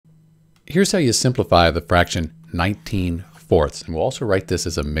Here's how you simplify the fraction 19 fourths. And we'll also write this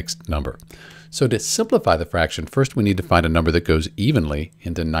as a mixed number. So to simplify the fraction, first we need to find a number that goes evenly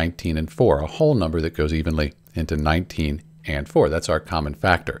into 19 and 4, a whole number that goes evenly into 19 and 4. That's our common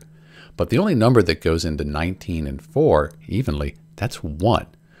factor. But the only number that goes into 19 and 4 evenly, that's 1.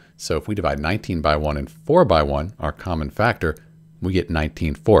 So if we divide 19 by 1 and 4 by 1, our common factor, we get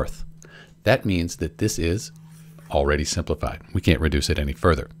 19 fourths. That means that this is already simplified. We can't reduce it any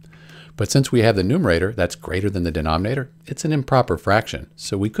further. But since we have the numerator that's greater than the denominator, it's an improper fraction.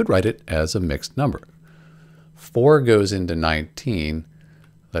 So we could write it as a mixed number. 4 goes into 19.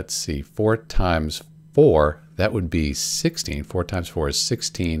 Let's see, 4 times 4, that would be 16. 4 times 4 is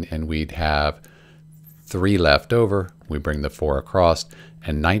 16, and we'd have 3 left over. We bring the 4 across,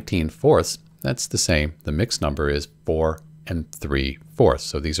 and 19 fourths, that's the same. The mixed number is 4 and 3 fourths.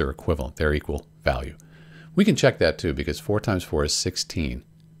 So these are equivalent. They're equal value. We can check that too, because 4 times 4 is 16.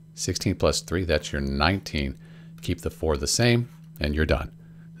 16 plus 3, that's your 19. Keep the 4 the same, and you're done.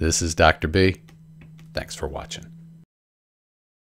 This is Dr. B. Thanks for watching.